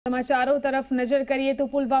समाचारों तरफ नजर करिए तो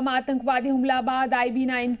पुलवामा आतंकवादी हुमला बाद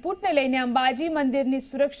आईबीना इनपुटने लईने अंबाजी मंदिરની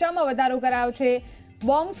સુરક્ષામાં વધારો કરાયો છે।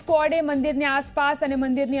 બોમ્બ સ્ક્વોડે મંદિરની આસપાસ અને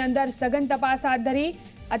મંદિરની અંદર સઘન તપાસ હાથ ધરી।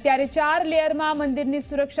 અત્યારે 4 લેયરમાં મંદિરની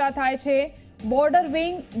સુરક્ષા થાય છે। બોર્ડર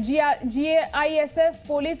વિંગ, જીઆઈએસએફ,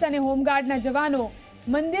 પોલીસ અને હોમગાર્ડના જવાનો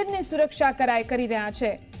મંદિરની સુરક્ષા કરી રહ્યા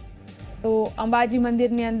છે। તો અંબાજી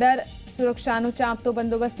મંદિરની અંદર સુરક્ષાનો ચાંપતો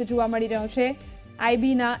બંદોબસ્ત જોવા મળી રહ્યો છે।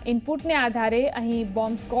 આઈબીના ઇનપુટને આધારે અહીં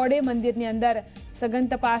બોમ્બ સ્ક્વોડે મંદિરની અંદર સઘન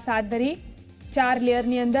તપાસ હાથ ધરી। 4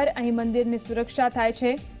 લેયરની અંદર અહીં મંદિરની સુરક્ષા થાય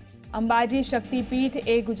છે। અંબાજી શક્તિપીઠ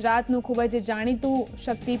એ ગુજરાતનું ખૂબ જ જાણીતું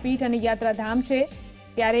શક્તિપીઠ અને યાત્રાધામ છે,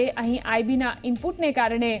 ત્યારે અહીં આઈબીના ઇનપુટને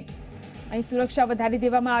કારણે અહીં સુરક્ષા વધારી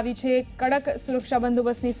દેવામાં આવી છે। કડક સુરક્ષા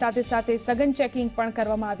બંદોબસ્તની સાથે સાથે સઘન ચેકિંગ પણ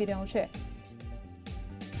કરવામાં આવી રહ્યું છે।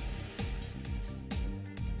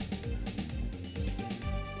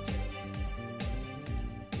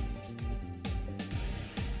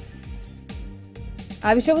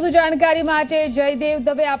 આ વિશે વધુ જાણકારી માટે જયદેવ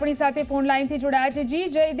દવે આપણી સાથે ફોન લાઈનથી જોડાયા છે। જી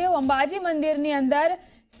જયદેવ, અંબાજી મંદિરની અંદર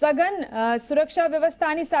સઘન સુરક્ષા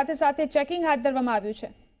વ્યવસ્થાની સાથે સાથે ચેકિંગ હાથ ધરવામાં આવ્યું છે।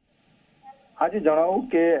 આજે જણાવું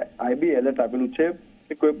કે આઈબી એલર્ટ આપેલું છે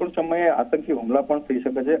કે કોઈ પણ સમયે આતંકી હુમલા પણ થઈ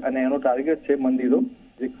શકે છે અને એનો ટાર્ગેટ છે મંદિરો,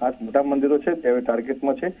 જે ખાસ મોટા મંદિરો છે તે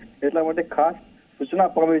ટાર્ગેટમાં છે। એટલા માટે ખાસ સૂચના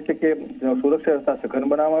આપવામાં આવી છે કે સુરક્ષા વ્યવસ્થા સઘન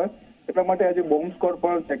બનાવવામાં આવે। એટલા માટે આજે બોમ્બ સ્ક્વોડ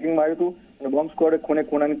પણ ચેકિંગમાં આવ્યું હતું અને બોમ્બ સ્ક્વોડે ખૂણે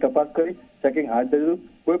ખૂણાની તપાસ કરી ચેકિંગ હાથ ધર્યું।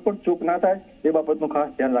 કોઈ પણ ચૂક ના થાય એ બાબતનું ખાસ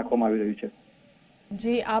ધ્યાન રાખવામાં આવી રહ્યું છે।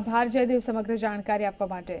 જી આભાર જયદેવ સમગ્ર જાણકારી આપવા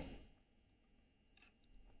માટે।